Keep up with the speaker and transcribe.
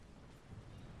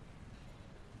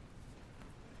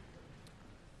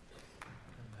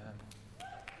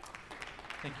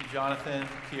Thank you, Jonathan,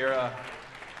 Kiera.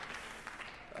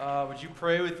 Would you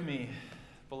pray with me,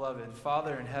 beloved?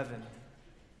 Father in heaven,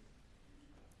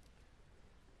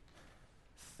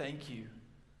 thank you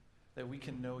that we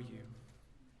can know you.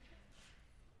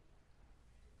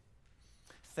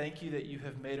 Thank you that you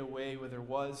have made a way where there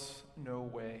was no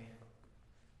way.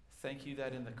 Thank you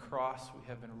that in the cross we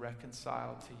have been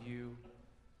reconciled to you,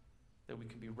 that we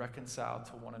can be reconciled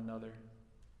to one another.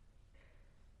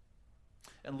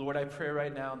 And Lord, I pray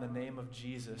right now in the name of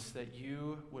Jesus that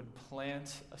you would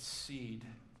plant a seed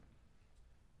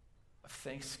of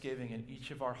thanksgiving in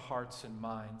each of our hearts and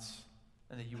minds,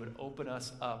 and that you would open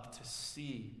us up to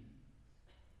see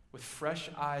with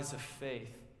fresh eyes of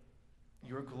faith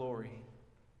your glory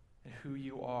and who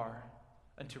you are,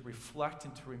 and to reflect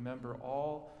and to remember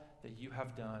all that you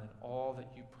have done and all that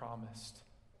you promised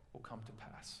will come to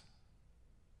pass.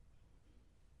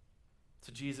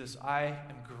 So Jesus, I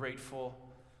am grateful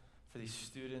for these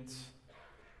students.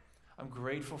 I'm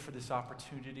grateful for this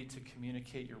opportunity to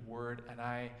communicate your word, and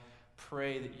I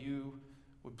pray that you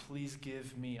would please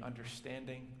give me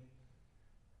understanding.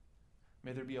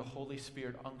 May there be a Holy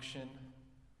Spirit unction.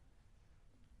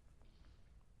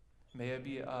 May I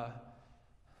be a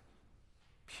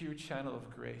pure channel of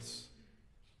grace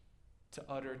to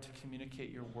utter, to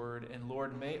communicate your word. And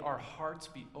Lord, may our hearts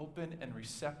be open and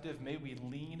receptive. May we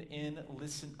lean in,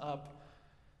 listen up.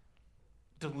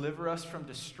 Deliver us from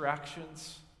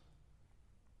distractions.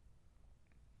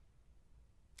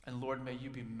 And Lord, may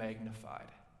you be magnified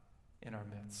in our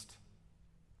midst.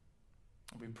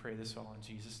 We pray this all in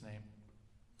Jesus' name.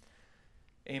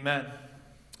 Amen.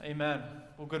 Amen.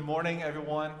 Well, good morning,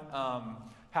 everyone.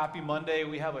 Happy Monday.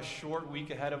 We have a short week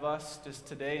ahead of us, just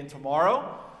today and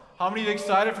tomorrow. How many of you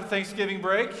excited for Thanksgiving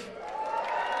break?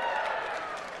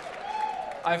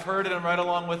 I've heard it, and right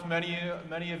along with many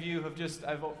of you have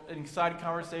I've an excited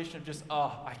conversation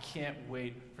of I can't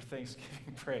wait for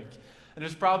Thanksgiving break. And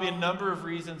there's probably a number of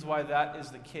reasons why that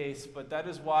is the case, but that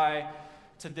is why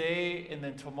today and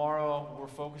then tomorrow we're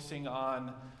focusing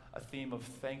on a theme of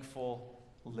thankful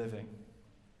living.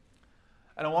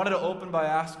 And I wanted to open by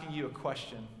asking you a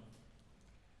question.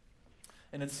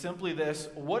 And it's simply this: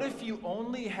 what if you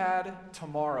only had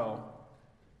tomorrow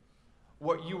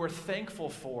what you were thankful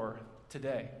for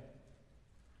today?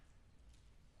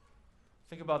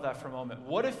 Think about that for a moment.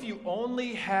 What if you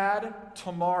only had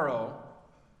tomorrow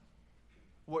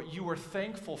what you were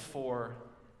thankful for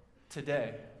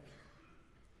today?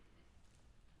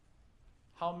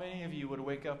 How many of you would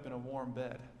wake up in a warm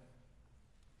bed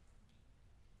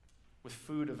with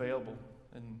food available,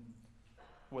 and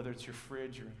whether it's your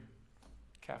fridge or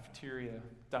cafeteria,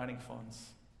 dining funds?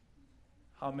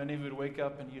 How many of you would wake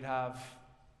up and you'd have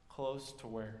clothes to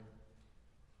wear,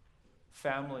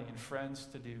 family and friends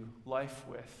to do life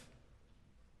with?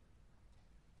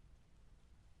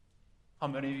 How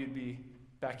many of you would be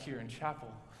back here in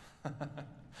chapel?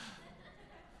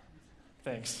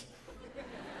 Thanks.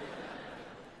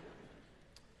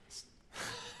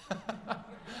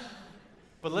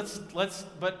 But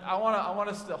I want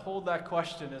us to hold that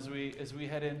question as we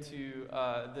head into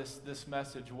this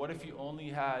message. What if you only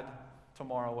had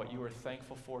tomorrow what you were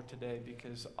thankful for today?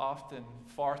 Because often,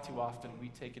 far too often, we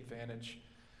take advantage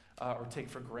or take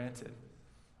for granted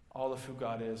all of who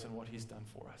God is and what He's done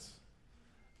for us.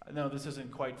 I know this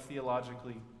isn't quite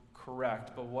theologically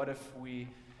correct, but what if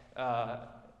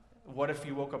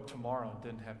you woke up tomorrow and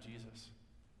didn't have Jesus?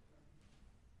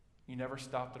 You never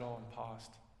stopped at all and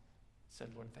paused. Said,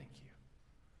 Lord, thank you.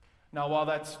 Now, while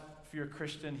that's, if you're a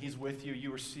Christian, He's with you, you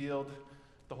were sealed,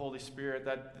 the Holy Spirit,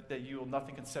 that you will,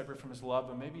 nothing can separate from His love,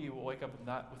 but maybe you will wake up with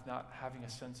not having a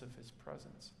sense of His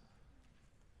presence.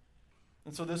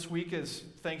 And so this week is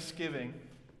Thanksgiving,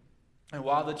 and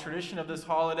while the tradition of this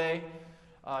holiday,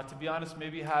 to be honest,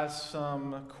 maybe has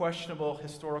some questionable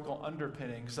historical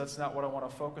underpinnings, that's not what I want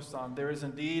to focus on. There is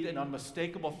indeed an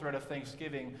unmistakable thread of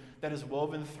Thanksgiving that is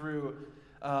woven through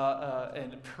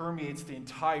and permeates the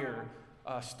entire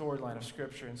storyline of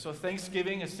Scripture. And so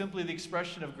Thanksgiving is simply the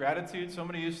expression of gratitude. So I'm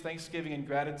going to use Thanksgiving and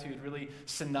gratitude really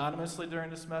synonymously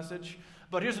during this message.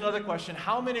 But here's another question.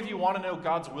 How many of you want to know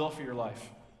God's will for your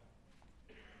life?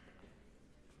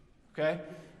 Okay?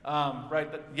 Right?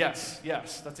 Yes,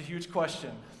 that's a huge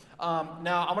question.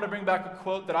 Now, I'm going to bring back a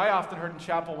quote that I often heard in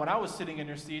chapel when I was sitting in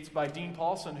your seats by Dean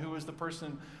Paulson, who was the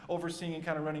person overseeing and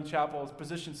kind of running chapel, a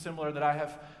position similar that I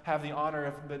have the honor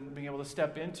of being able to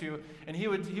step into. And he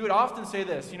would often say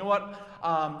this: you know what?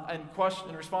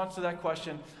 In response to that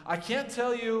question, I can't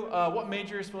tell you what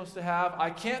major you're supposed to have. I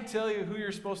can't tell you who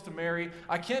you're supposed to marry.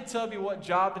 I can't tell you what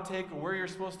job to take or where you're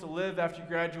supposed to live after you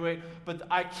graduate. But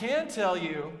I can tell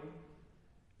you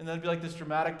And then it'd be like this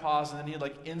dramatic pause, and then he'd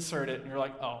like insert it, and you're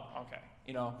like, oh, okay,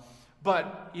 you know.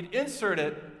 But you'd insert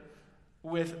it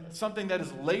with something that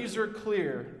is laser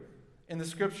clear in the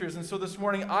scriptures. And so this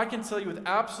morning, I can tell you with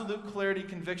absolute clarity,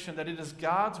 conviction, that it is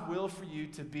God's will for you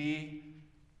to be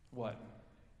what?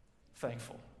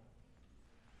 Thankful.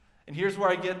 And here's where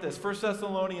I get this. 1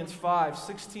 Thessalonians 5,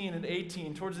 16 and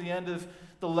 18, towards the end of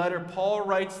the letter, Paul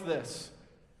writes this: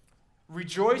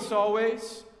 rejoice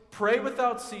always, pray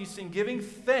without ceasing, giving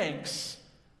thanks.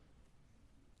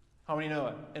 How many know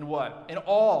it? In what? In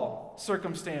all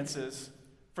circumstances.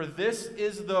 For this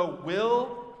is the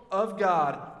will of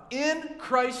God in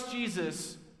Christ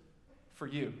Jesus for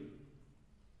you.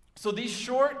 So these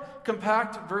short,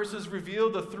 compact verses reveal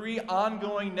the three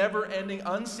ongoing, never-ending,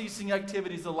 unceasing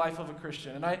activities of the life of a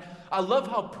Christian. And I love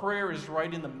how prayer is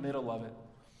right in the middle of it.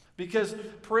 Because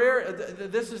prayer,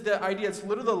 this is the idea, it's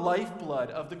literally the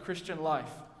lifeblood of the Christian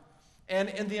life. And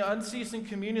in the unceasing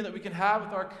communion that we can have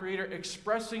with our Creator,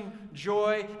 expressing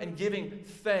joy and giving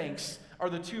thanks are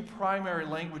the two primary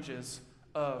languages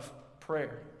of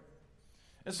prayer.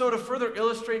 And so to further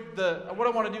illustrate what I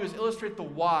want to do is illustrate the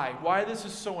why this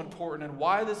is so important and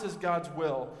why this is God's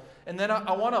will. And then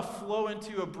I want to flow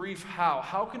into a brief how.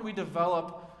 How can we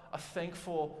develop a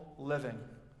thankful living?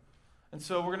 And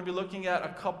so we're going to be looking at a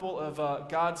couple of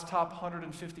God's top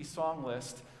 150 song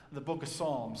list, the book of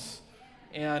Psalms.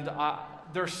 And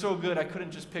they're so good, I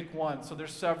couldn't just pick one. So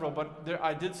there's several, but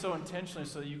I did so intentionally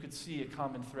so that you could see a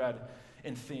common thread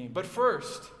and theme. But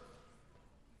first,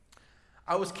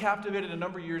 I was captivated a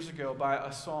number of years ago by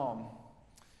a psalm.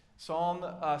 Psalm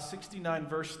 69,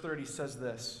 verse 30 says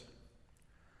this: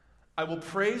 I will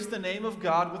praise the name of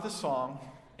God with a song.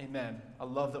 Amen. I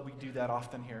love that we do that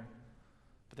often here.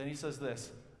 But then he says this: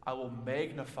 I will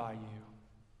magnify you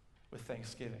with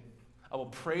thanksgiving. I will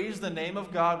praise the name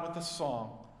of God with a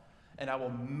song, and I will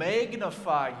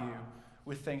magnify you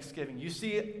with thanksgiving. You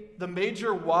see, the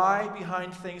major why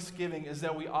behind thanksgiving is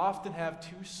that we often have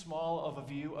too small of a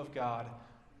view of God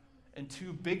and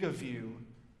too big a view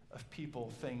of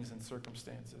people, things, and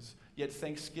circumstances. Yet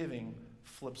thanksgiving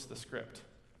flips the script.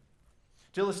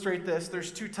 To illustrate this,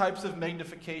 there's two types of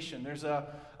magnification. There's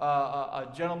a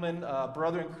gentleman, a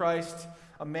brother in Christ,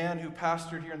 a man who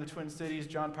pastored here in the Twin Cities,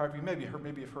 John Piper. You maybe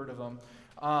you've heard of him.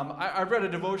 I read a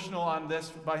devotional on this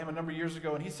by him a number of years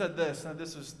ago, and he said this, and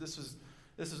this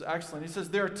is excellent. He says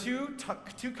there are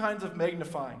two kinds of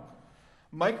magnifying: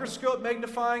 microscope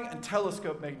magnifying and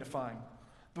telescope magnifying.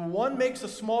 The one makes a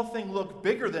small thing look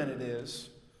bigger than it is.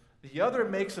 The other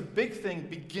makes a big thing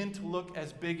begin to look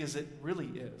as big as it really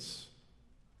is.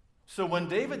 So when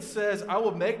David says, I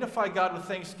will magnify God with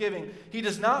thanksgiving, he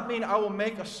does not mean I will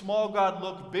make a small God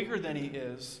look bigger than he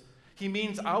is. He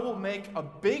means I will make a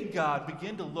big God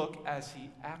begin to look as he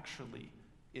actually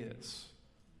is.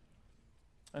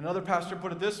 Another pastor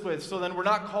put it this way: so then we're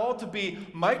not called to be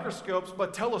microscopes,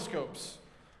 but telescopes.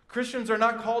 Christians are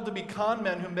not called to be con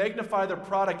men who magnify their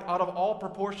product out of all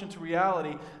proportion to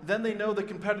reality. Then they know the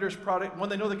competitor's product, when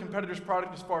they know the competitor's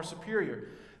product is far superior.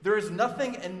 There is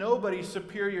nothing and nobody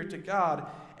superior to God.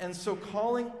 And so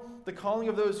the calling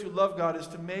of those who love God is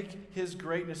to make his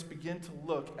greatness begin to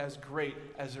look as great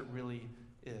as it really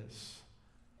is.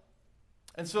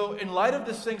 And so in light of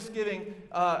this Thanksgiving,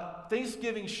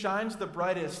 Thanksgiving shines the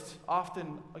brightest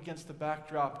often against the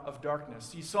backdrop of darkness.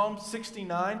 See, Psalm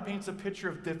 69 paints a picture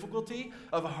of difficulty,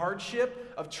 of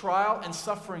hardship, of trial and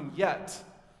suffering, yet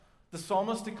the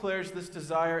psalmist declares this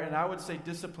desire, and I would say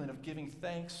discipline, of giving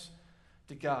thanks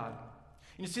to God.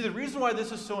 And you see, the reason why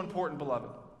this is so important, beloved,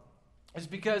 is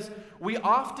because we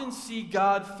often see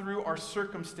God through our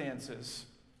circumstances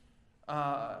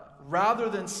rather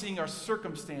than seeing our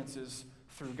circumstances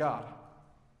through God.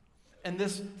 And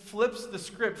this flips the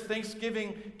script.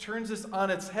 Thanksgiving turns this on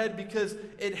its head because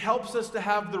it helps us to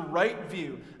have the right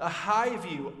view, a high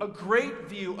view, a great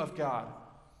view of God.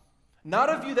 Not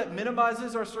a view that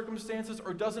minimizes our circumstances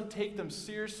or doesn't take them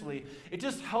seriously. It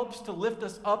just helps to lift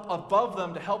us up above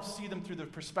them to help see them through the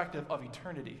perspective of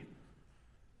eternity.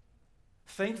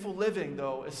 Thankful living,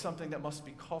 though, is something that must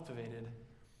be cultivated.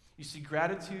 You see,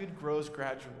 gratitude grows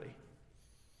gradually.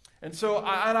 And so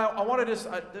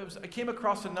I came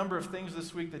across a number of things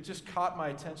this week that just caught my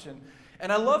attention.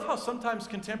 And I love how sometimes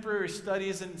contemporary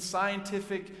studies and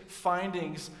scientific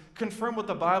findings confirm what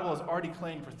the Bible has already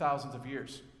claimed for thousands of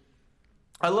years.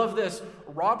 I love this.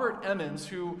 Robert Emmons,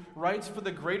 who writes for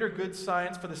the Greater Good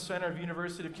Science for the Center of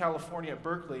University of California at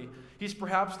Berkeley, he's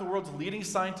perhaps the world's leading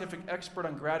scientific expert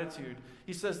on gratitude.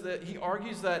 He says that he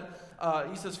argues that,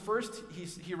 first,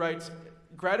 he writes,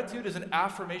 gratitude is an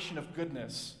affirmation of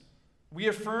goodness. We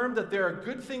affirm that there are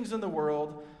good things in the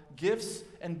world, gifts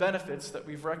and benefits that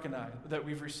we've recognized, that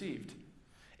we've received.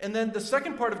 And then the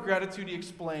second part of gratitude, he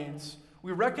explains,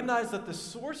 we recognize that the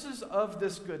sources of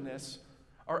this goodness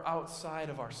are outside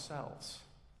of ourselves.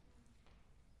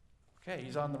 Okay,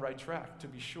 he's on the right track, to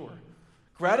be sure.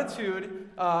 Gratitude,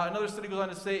 another study goes on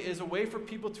to say, is a way for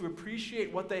people to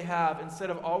appreciate what they have instead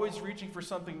of always reaching for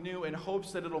something new in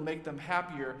hopes that it'll make them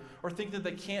happier or think that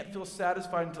they can't feel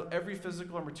satisfied until every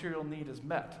physical or material need is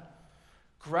met.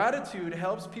 Gratitude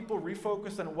helps people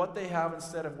refocus on what they have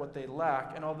instead of what they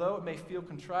lack, and although it may feel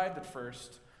contrived at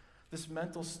first, this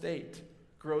mental state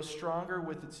grows stronger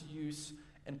with its use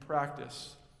and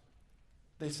practice.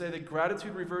 They say that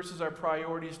gratitude reverses our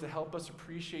priorities to help us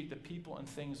appreciate the people and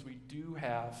things we do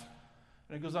have.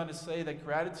 And it goes on to say that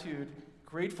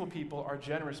grateful people are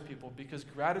generous people because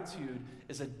gratitude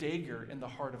is a dagger in the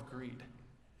heart of greed.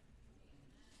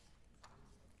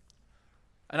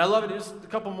 And I love it. Just a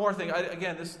couple more things.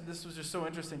 This was just so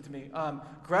interesting to me.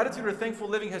 Gratitude or thankful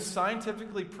living has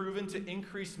scientifically proven to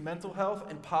increase mental health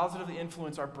and positively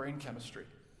influence our brain chemistry.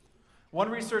 One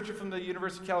researcher from the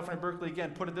University of California, Berkeley,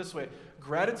 again, put it this way: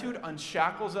 gratitude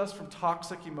unshackles us from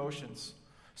toxic emotions.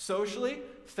 Socially,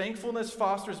 thankfulness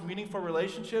fosters meaningful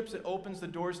relationships. It opens the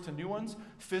doors to new ones.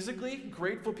 Physically,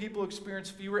 grateful people experience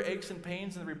fewer aches and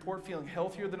pains and report feeling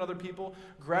healthier than other people.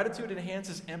 Gratitude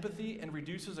enhances empathy and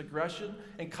reduces aggression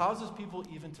and causes people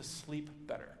even to sleep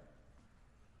better.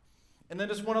 And then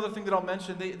just one other thing that I'll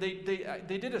mention, they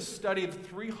did a study of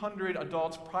 300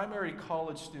 adults, primary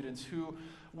college students, who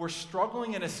were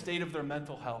struggling in a state of their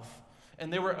mental health.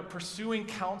 And they were pursuing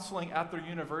counseling at their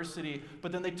university,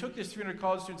 but then they took these 300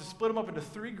 college students and split them up into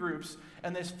 3 groups.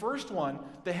 And this first one,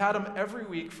 they had them every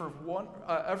week for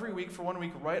 1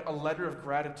 week write a letter of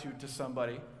gratitude to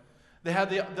somebody. They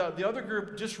had the other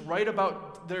group just write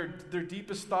about their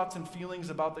deepest thoughts and feelings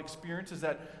about the experiences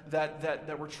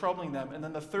that were troubling them. And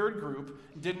then the third group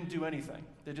didn't do anything.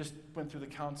 They just went through the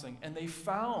counseling. And they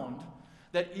found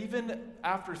that even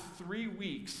after 3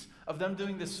 weeks of them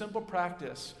doing this simple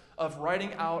practice of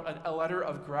writing out a letter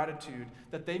of gratitude,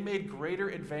 that they made greater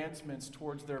advancements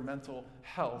towards their mental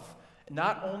health.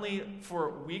 Not only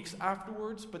for weeks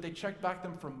afterwards, but they checked back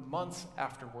them for months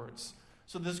afterwards.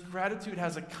 So this gratitude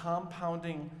has a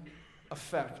compounding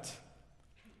effect.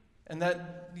 And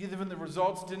that even the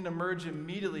results didn't emerge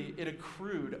immediately, it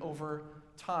accrued over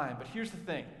time. But here's the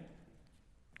thing.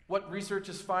 What research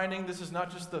is finding, this is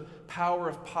not just the power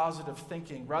of positive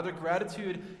thinking. Rather,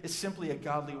 gratitude is simply a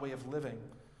godly way of living.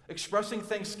 Expressing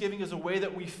thanksgiving is a way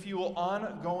that we fuel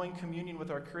ongoing communion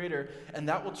with our Creator, and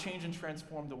that will change and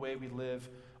transform the way we live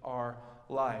our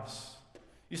lives.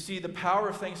 You see, the power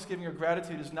of thanksgiving or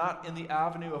gratitude is not in the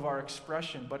avenue of our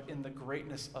expression, but in the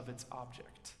greatness of its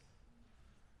object.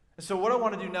 And so what I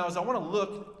want to do now is I want to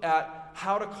look at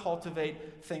how to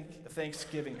cultivate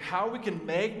thanksgiving, how we can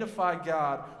magnify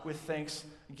God with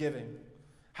thanksgiving,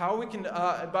 how we can,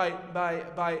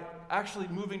 by actually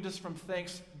moving just from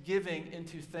thanksgiving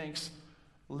into thanks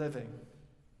living.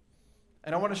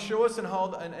 And I want to show us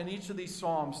in each of these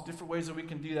Psalms different ways that we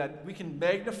can do that. We can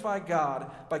magnify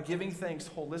God by giving thanks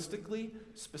holistically,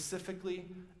 specifically,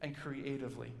 and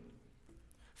creatively.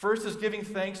 First is giving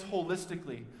thanks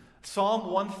holistically.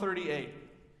 Psalm 138.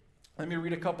 Let me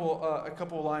read a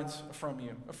couple lines from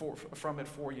it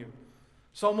for you.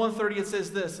 Psalm 130, it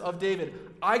says this of David: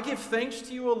 I give thanks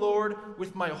to you, O Lord,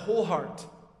 with my whole heart.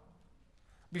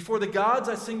 Before the gods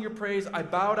I sing your praise. I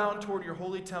bow down toward your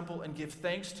holy temple and give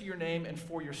thanks to your name and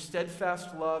for your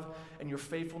steadfast love and your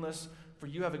faithfulness, for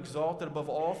you have exalted above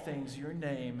all things your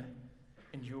name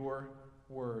and your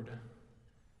word.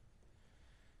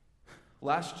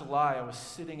 Last July, I was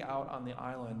sitting out on the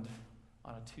island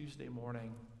on a Tuesday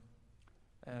morning,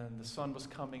 and the sun was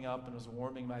coming up and was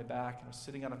warming my back, and I was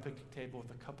sitting on a picnic table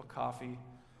with a cup of coffee,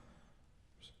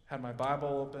 had my Bible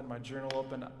open, my journal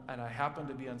open, and I happened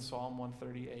to be on Psalm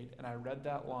 138, and I read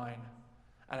that line,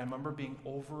 and I remember being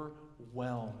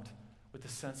overwhelmed with the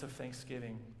sense of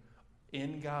thanksgiving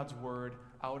in God's Word,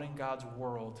 out in God's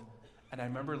world, and I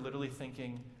remember literally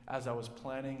thinking, as I was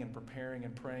planning and preparing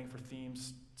and praying for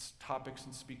themes, topics,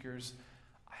 and speakers,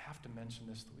 I have to mention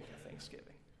this the week of Thanksgiving.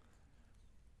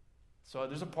 So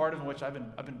there's a part in which I've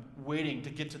been waiting to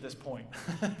get to this point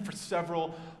for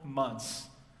several months.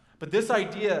 But this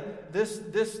idea, this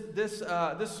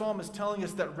psalm is telling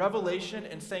us that revelation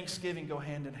and thanksgiving go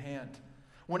hand in hand.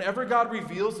 Whenever God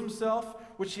reveals himself,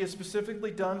 which he has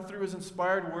specifically done through his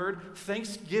inspired word,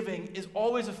 thanksgiving is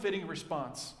always a fitting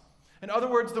response. In other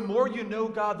words, the more you know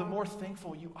God, the more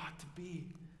thankful you ought to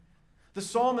be. The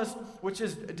psalmist, which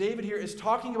is David here, is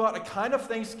talking about a kind of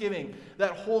thanksgiving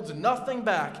that holds nothing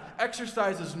back,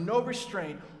 exercises no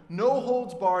restraint, no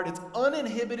holds barred, it's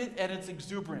uninhibited, and it's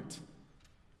exuberant.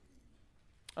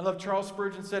 I love Charles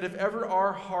Spurgeon said, if ever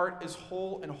our heart is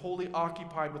whole and wholly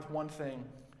occupied with one thing,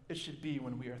 it should be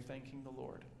when we are thanking the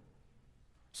Lord.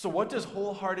 So what does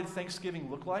wholehearted thanksgiving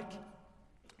look like?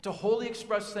 To wholly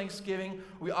express thanksgiving,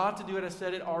 we ought to do it, I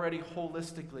said it already,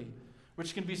 holistically,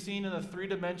 which can be seen in the three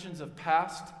dimensions of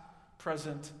past,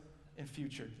 present, and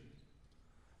future.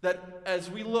 That as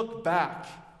we look back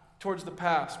towards the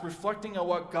past, reflecting on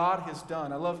what God has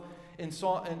done. I love in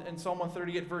Psalm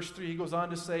 138, verse 3, he goes on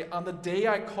to say, on the day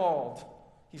I called,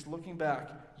 he's looking back,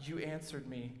 you answered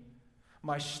me.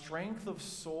 My strength of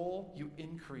soul you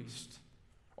increased.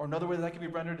 Or another way that could be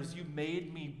rendered is you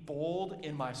made me bold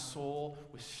in my soul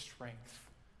with strength.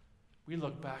 We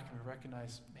look back and we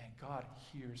recognize, man, God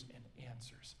hears and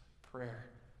answers prayer.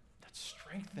 That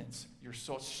strengthens your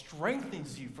soul,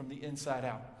 strengthens you from the inside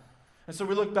out. And so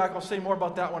we look back, I'll say more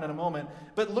about that one in a moment,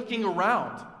 but looking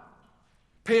around,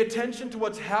 pay attention to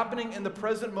what's happening in the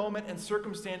present moment and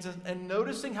circumstances and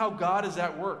noticing how God is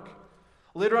at work.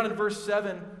 Later on in verse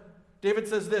 7, David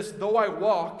says this, though I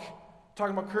walk,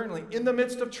 talking about currently, in the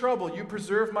midst of trouble, you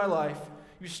preserve my life.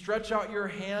 You stretch out your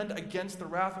hand against the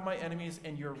wrath of my enemies,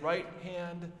 and your right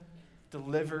hand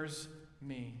delivers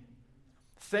me.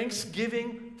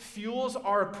 Thanksgiving fuels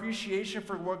our appreciation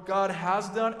for what God has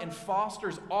done and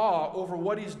fosters awe over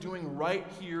what he's doing right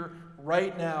here,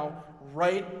 right now,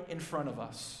 right in front of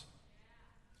us.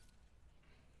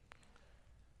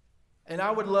 And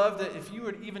I would love that if you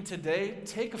would even today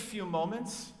take a few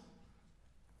moments.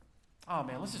 Oh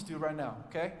man, let's just do it right now,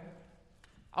 okay?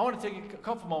 I want to take a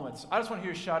couple moments. I just want to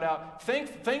hear a shout out.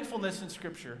 Thankfulness in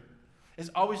Scripture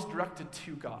is always directed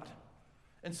to God.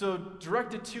 And so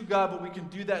directed to God, but we can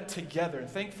do that together. And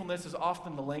thankfulness is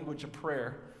often the language of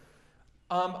prayer.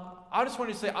 I just want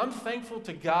to say I'm thankful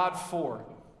to God for.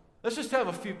 Let's just have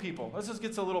a few people. Let's just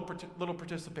get a little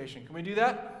participation. Can we do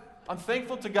that? I'm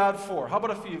thankful to God for. How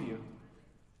about a few of you?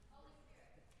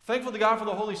 Thankful to God for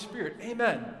the Holy Spirit.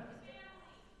 Amen.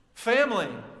 Family.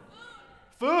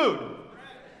 Food.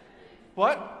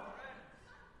 What?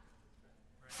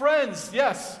 Friends,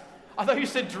 yes. I thought you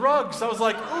said drugs. I was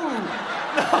like, ooh,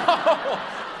 no.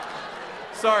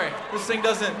 Sorry, this thing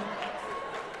doesn't.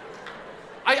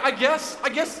 I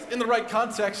guess in the right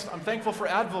context, I'm thankful for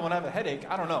Advil when I have a headache.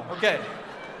 I don't know. Okay.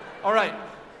 All right.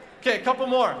 Okay, a couple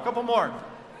more.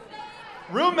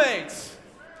 Roommates.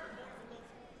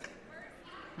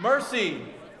 Mercy.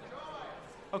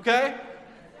 Okay?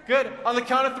 Good. On the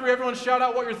count of three, everyone shout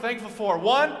out what you're thankful for.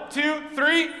 1, 2,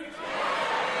 3.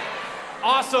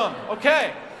 Awesome.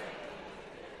 Okay.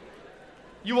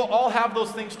 You will all have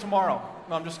those things tomorrow.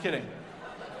 No, I'm just kidding.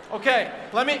 Okay,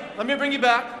 let me bring you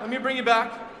back.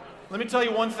 Let me tell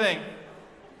you one thing.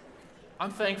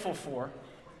 I'm thankful for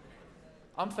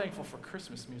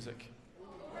Christmas music.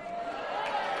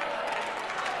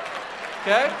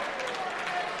 Okay?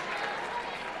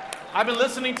 I've been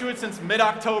listening to it since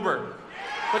mid-October.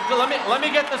 But let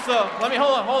me get this though.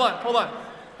 Hold on.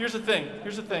 Here's the thing.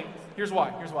 Here's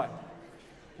why.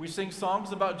 We sing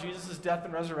songs about Jesus' death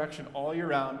and resurrection all year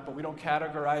round, but we don't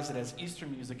categorize it as Easter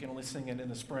music and only sing it in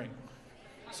the spring.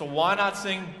 So why not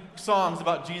sing songs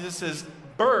about Jesus'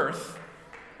 birth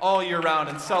all year round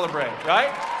and celebrate, right?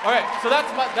 All right, so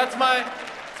that's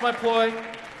my ploy.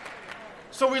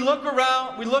 So we look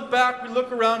around, we look back, we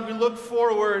look around, we look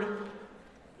forward.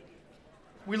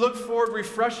 We look forward,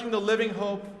 refreshing the living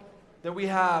hope that we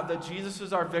have, that Jesus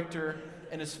is our victor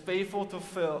and is faithful to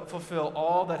fulfill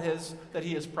all that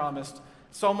he has promised.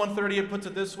 Psalm 138 puts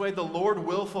it this way, the Lord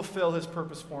will fulfill his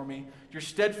purpose for me. Your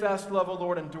steadfast love, O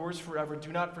Lord, endures forever.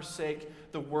 Do not forsake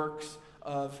the works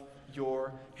of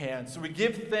your hands. So we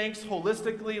give thanks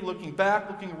holistically, looking back,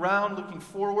 looking around, looking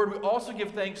forward. We also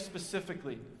give thanks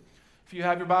specifically. If you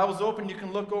have your Bibles open, you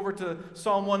can look over to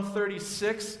Psalm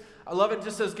 136. I love it. It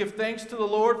just says, give thanks to the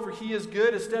Lord, for he is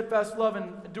good. His steadfast love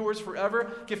endures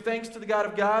forever. Give thanks to the God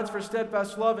of gods, for his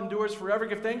steadfast love endures forever.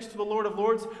 Give thanks to the Lord of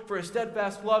lords, for his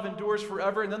steadfast love endures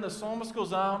forever. And then the psalmist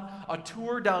goes on a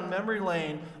tour down memory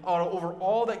lane over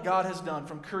all that God has done,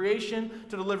 from creation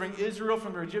to delivering Israel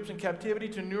from their Egyptian captivity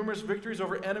to numerous victories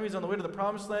over enemies on the way to the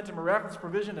promised land to miraculous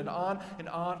provision, and on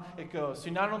it goes.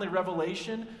 So not only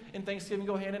revelation and thanksgiving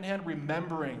go hand in hand,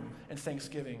 remembering and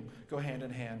thanksgiving go hand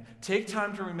in hand. Take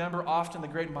time to remember often the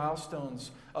great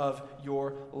milestones of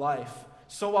your life.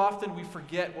 So often we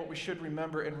forget what we should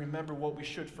remember and remember what we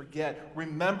should forget.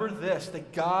 Remember this,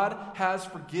 that God has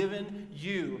forgiven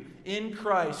you in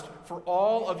Christ for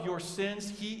all of your sins.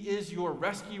 He is your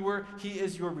rescuer. He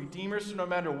is your redeemer. So no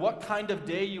matter what kind of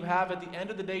day you have, at the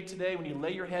end of the day today, when you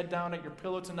lay your head down at your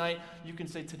pillow tonight, you can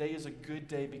say, today is a good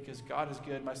day because God is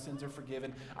good, my sins are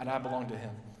forgiven, and I belong to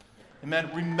Him. Amen.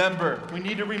 Remember. We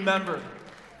need to remember.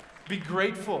 Be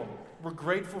grateful. We're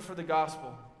grateful for the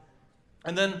gospel.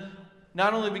 And then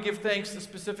not only we give thanks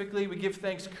specifically, we give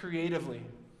thanks creatively.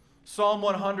 Psalm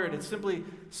 100, it simply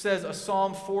says a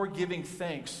psalm for giving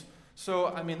thanks. So,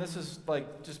 I mean, this is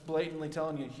like just blatantly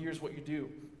telling you, here's what you do,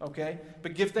 okay?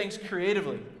 But give thanks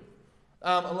creatively.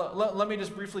 Let me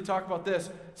just briefly talk about this.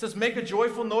 It says, make a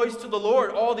joyful noise to the Lord,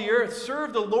 all the earth.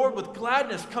 Serve the Lord with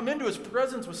gladness. Come into His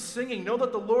presence with singing. Know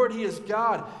that the Lord, He is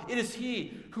God. It is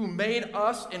He who made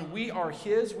us, and we are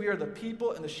His. We are the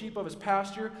people and the sheep of His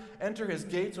pasture. Enter His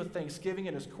gates with thanksgiving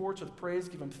and His courts with praise.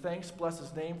 Give Him thanks. Bless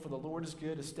His name, for the Lord is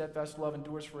good. His steadfast love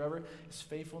endures forever. His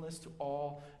faithfulness to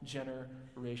all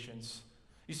generations.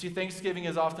 You see, thanksgiving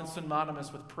is often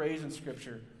synonymous with praise in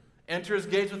Scripture. Enter His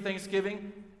gates with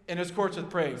thanksgiving, in His courts with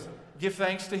praise. Give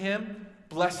thanks to Him.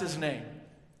 Bless His name.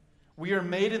 We are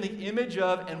made in the image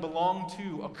of and belong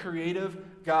to a creative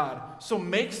God. So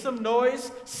make some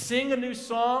noise, sing a new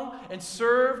song, and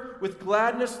serve with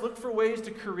gladness. Look for ways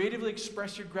to creatively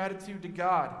express your gratitude to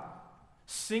God.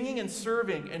 Singing and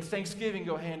serving and thanksgiving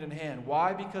go hand in hand.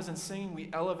 Why? Because in singing we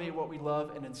elevate what we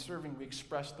love, and in serving we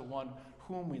express the one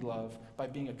whom we love by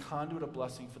being a conduit of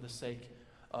blessing for the sake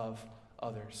of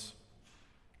others.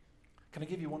 Can I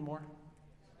give you one more?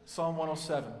 Psalm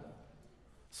 107.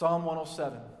 Psalm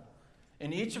 107.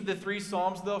 In each of the three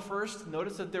Psalms, though, first,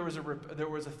 notice that there was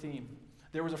a theme.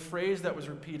 There was a phrase that was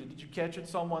repeated. Did you catch it?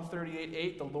 Psalm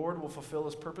 138:8, the Lord will fulfill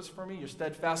His purpose for me. Your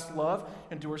steadfast love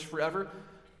endures forever.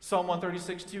 Psalm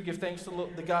 136:2, give thanks to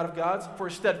the God of gods, for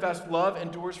His steadfast love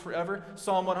endures forever.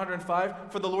 Psalm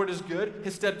 105, for the Lord is good.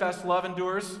 His steadfast love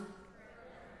endures.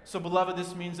 So, beloved,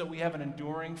 this means that we have an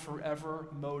enduring forever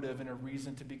motive and a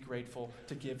reason to be grateful,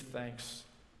 to give thanks.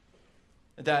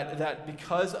 That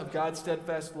because of God's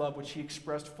steadfast love, which He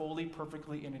expressed fully,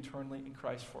 perfectly, and eternally in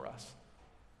Christ for us.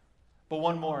 But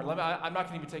one more. I'm not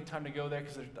going to even take time to go there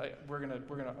because I'm going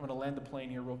to land the plane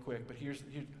here real quick. But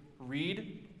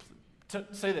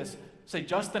say this. Say,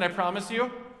 Justin, I promise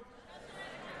you,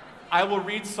 I will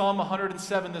read Psalm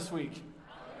 107 this week.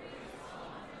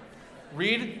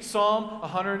 Read Psalm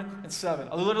 107.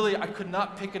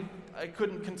 I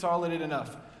couldn't consolidate it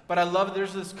enough. But I love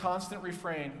there's this constant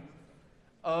refrain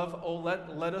of,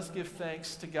 let us give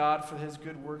thanks to God for His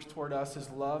good works toward us. His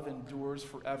love endures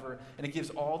forever. And it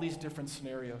gives all these different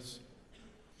scenarios.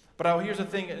 But here's the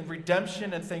thing,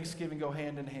 redemption and thanksgiving go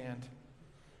hand in hand.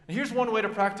 And here's one way to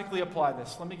practically apply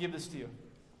this. Let me give this to you.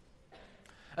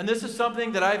 And this is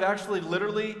something that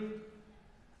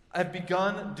I've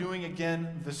begun doing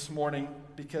again this morning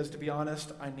because, to be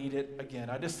honest, I need it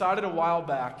again. I decided a while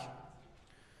back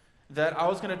that I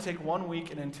was going to take 1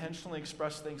 week and intentionally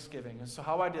express thanksgiving. And so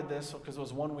how I did this, because it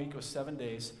was 1 week, it was 7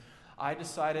 days, I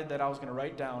decided that I was going to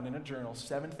write down in a journal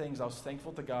 7 things I was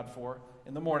thankful to God for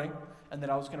in the morning, and then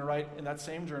I was going to write in that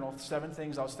same journal 7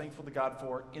 things I was thankful to God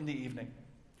for in the evening.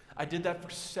 I did that for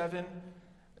 7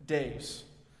 days.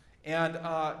 And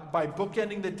by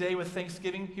bookending the day with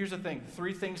thanksgiving, here's the thing.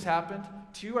 3 things happened.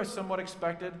 2 I somewhat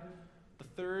expected. The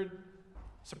 3rd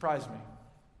surprised me.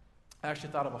 I actually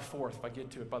thought of a 4th if I get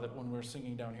to it when we were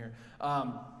singing down here.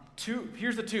 2.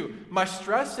 Here's the 2. My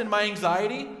stress and my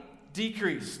anxiety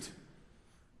decreased,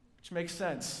 which makes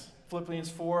sense.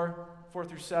 Philippians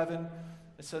 4:4-7.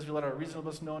 It says, we let our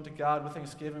reasonableness known to God with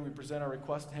thanksgiving. We present our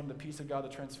request to Him. The peace of God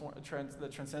that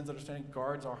transcends understanding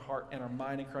guards our heart and our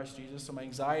mind in Christ Jesus. So my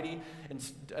anxiety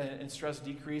and stress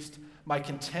decreased. My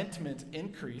contentment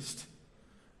increased.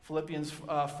 Philippians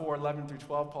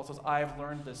 4:11-12, Paul says, I have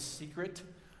learned the secret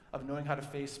of knowing how to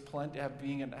face plenty,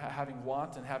 having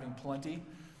want and having plenty.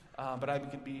 But I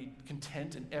can be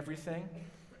content in everything.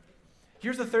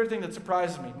 Here's the 3rd thing that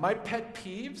surprises me. My pet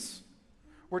peeves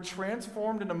were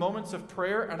transformed into moments of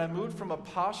prayer, and I moved from a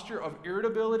posture of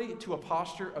irritability to a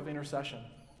posture of intercession.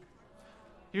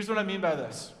 Here's what I mean by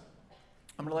this.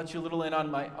 I'm going to let you a little in on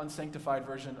my unsanctified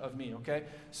version of me, okay?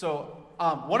 So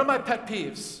one of my pet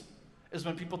peeves is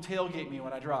when people tailgate me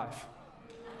when I drive.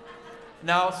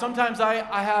 Now, sometimes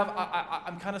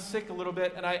I'm kind of sick a little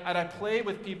bit, and I play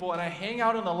with people, and I hang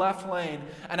out in the left lane,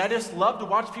 and I just love to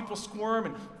watch people squirm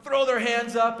and throw their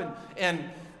hands up and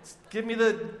give me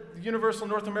the universal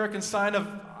North American sign of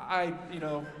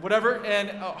whatever,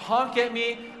 and honk at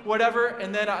me, whatever,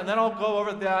 and then I'll go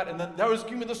over that, and then that was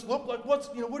give me this look like, what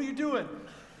are you doing?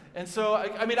 And so,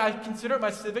 I consider it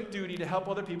my civic duty to help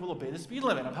other people obey the speed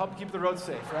limit. I'm helping keep the roads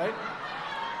safe, right?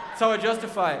 That's how I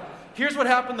justify it. Here's what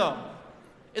happened, though.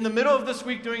 In the middle of this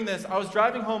week doing this, I was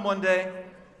driving home one day,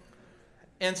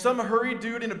 and some hurried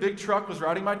dude in a big truck was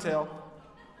riding my tail.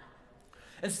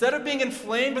 Instead of being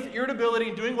inflamed with irritability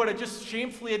and doing what I just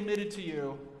shamefully admitted to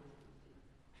you,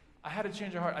 I had to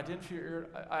change of heart. I didn't feel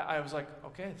I was like,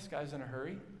 okay, this guy's in a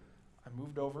hurry. I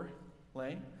moved over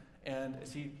lane, and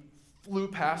as he flew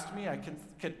past me, I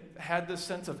had this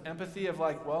sense of empathy of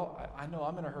like, well, I know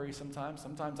I'm in a hurry sometimes.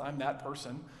 Sometimes I'm that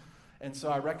person. And so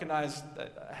I recognized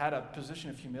that I had a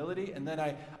position of humility, and then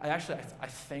I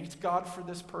thanked God for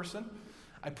this person.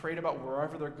 I prayed about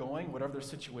wherever they're going, whatever their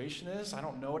situation is. I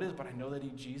don't know what it is, but I know they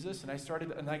need Jesus. And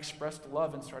I expressed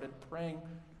love and started praying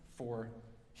for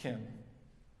him.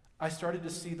 I started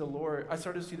to see the Lord. I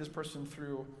started to see this person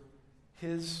through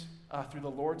the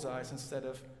Lord's eyes instead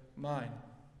of mine.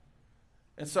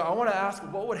 And so I want to ask,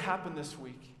 what would happen this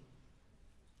week?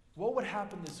 What would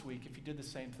happen this week if you did the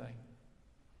same thing?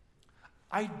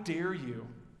 I dare you,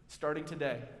 starting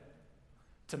today,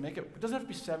 to make it doesn't have to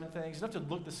be 7 things. It doesn't have to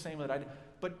look the same that I did.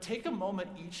 But take a moment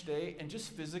each day and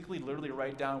just physically, literally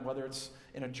write down, whether it's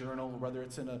in a journal, whether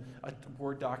it's in a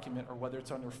Word document, or whether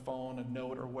it's on your phone, a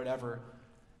note, or whatever.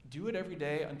 Do it every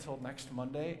day until next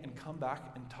Monday, and come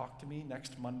back and talk to me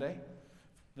next Monday.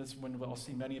 That's when I'll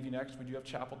see many of you next. We do have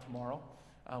chapel tomorrow.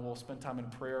 We'll spend time in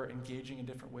prayer, engaging in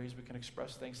different ways we can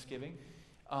express thanksgiving.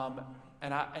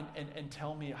 And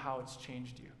tell me how it's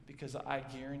changed you, because I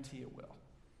guarantee it will.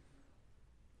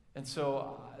 And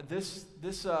so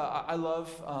I love,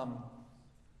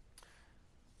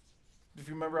 if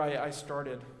you remember, I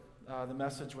started the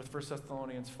message with 1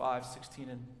 Thessalonians 5,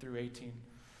 16 through 18.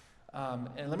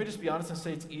 And let me just be honest and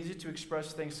say it's easy to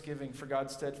express thanksgiving for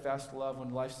God's steadfast love when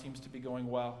life seems to be going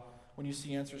well, when you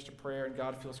see answers to prayer and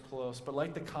God feels close. But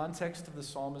like the context of the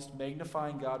psalmist,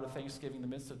 magnifying God with thanksgiving in the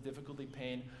midst of difficulty,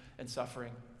 pain, and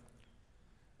suffering.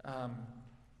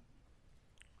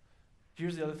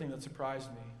 Here's the other thing that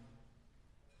surprised me.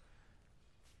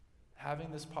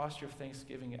 Having this posture of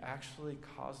thanksgiving actually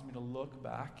caused me to look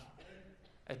back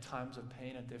at times of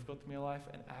pain and difficulty in my life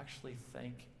and actually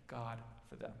thank God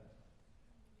for them.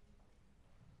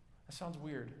 That sounds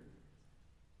weird.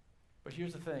 But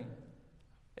here's the thing.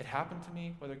 It happened to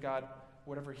me, whether God,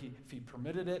 whatever if he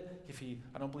permitted it,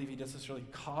 I don't believe he necessarily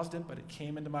caused it, but it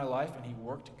came into my life and he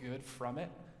worked good from it.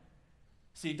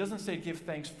 See, it doesn't say give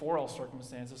thanks for all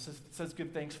circumstances. It says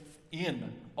give thanks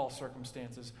in all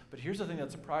circumstances. But here's the thing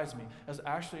that surprised me. I was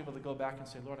actually able to go back and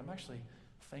say, Lord, I'm actually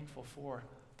thankful for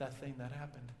that thing that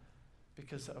happened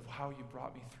because of how you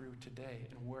brought me through today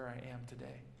and where I am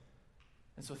today.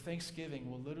 And so Thanksgiving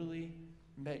will literally,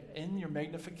 in your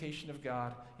magnification of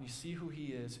God, and you see who he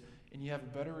is, and you have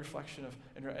a better reflection of,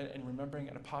 and remembering,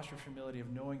 and a posture of humility of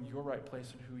knowing your right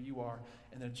place and who you are,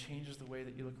 and then it changes the way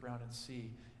that you look around and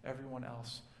see everyone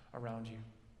else around you.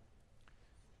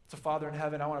 So Father in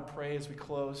heaven, I want to pray as we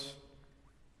close.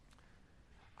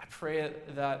 I pray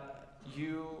that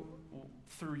you,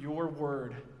 through your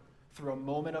word, through a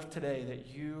moment of today,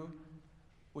 that you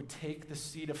would take the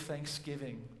seed of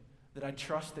thanksgiving that I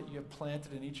trust that you have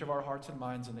planted in each of our hearts and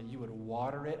minds, and that you would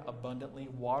water it abundantly,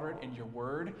 water it in your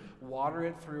word, water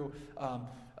it through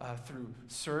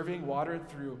serving, water it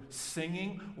through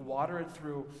singing, water it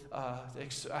through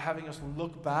having us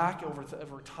look back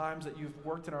over times that you've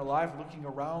worked in our life, looking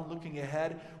around, looking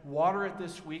ahead. Water it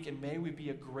this week, and may we be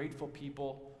a grateful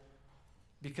people,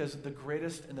 because the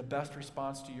greatest and the best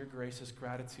response to your grace is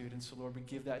gratitude. And so, Lord, we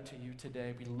give that to you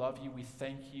today. We love you. We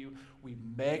thank you. We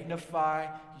magnify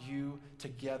you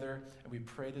together. And we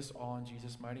pray this all in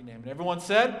Jesus' mighty name. And everyone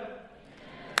said,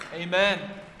 Amen.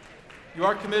 You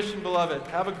are commissioned, beloved.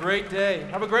 Have a great day.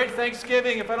 Have a great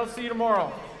Thanksgiving if I don't see you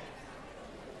tomorrow.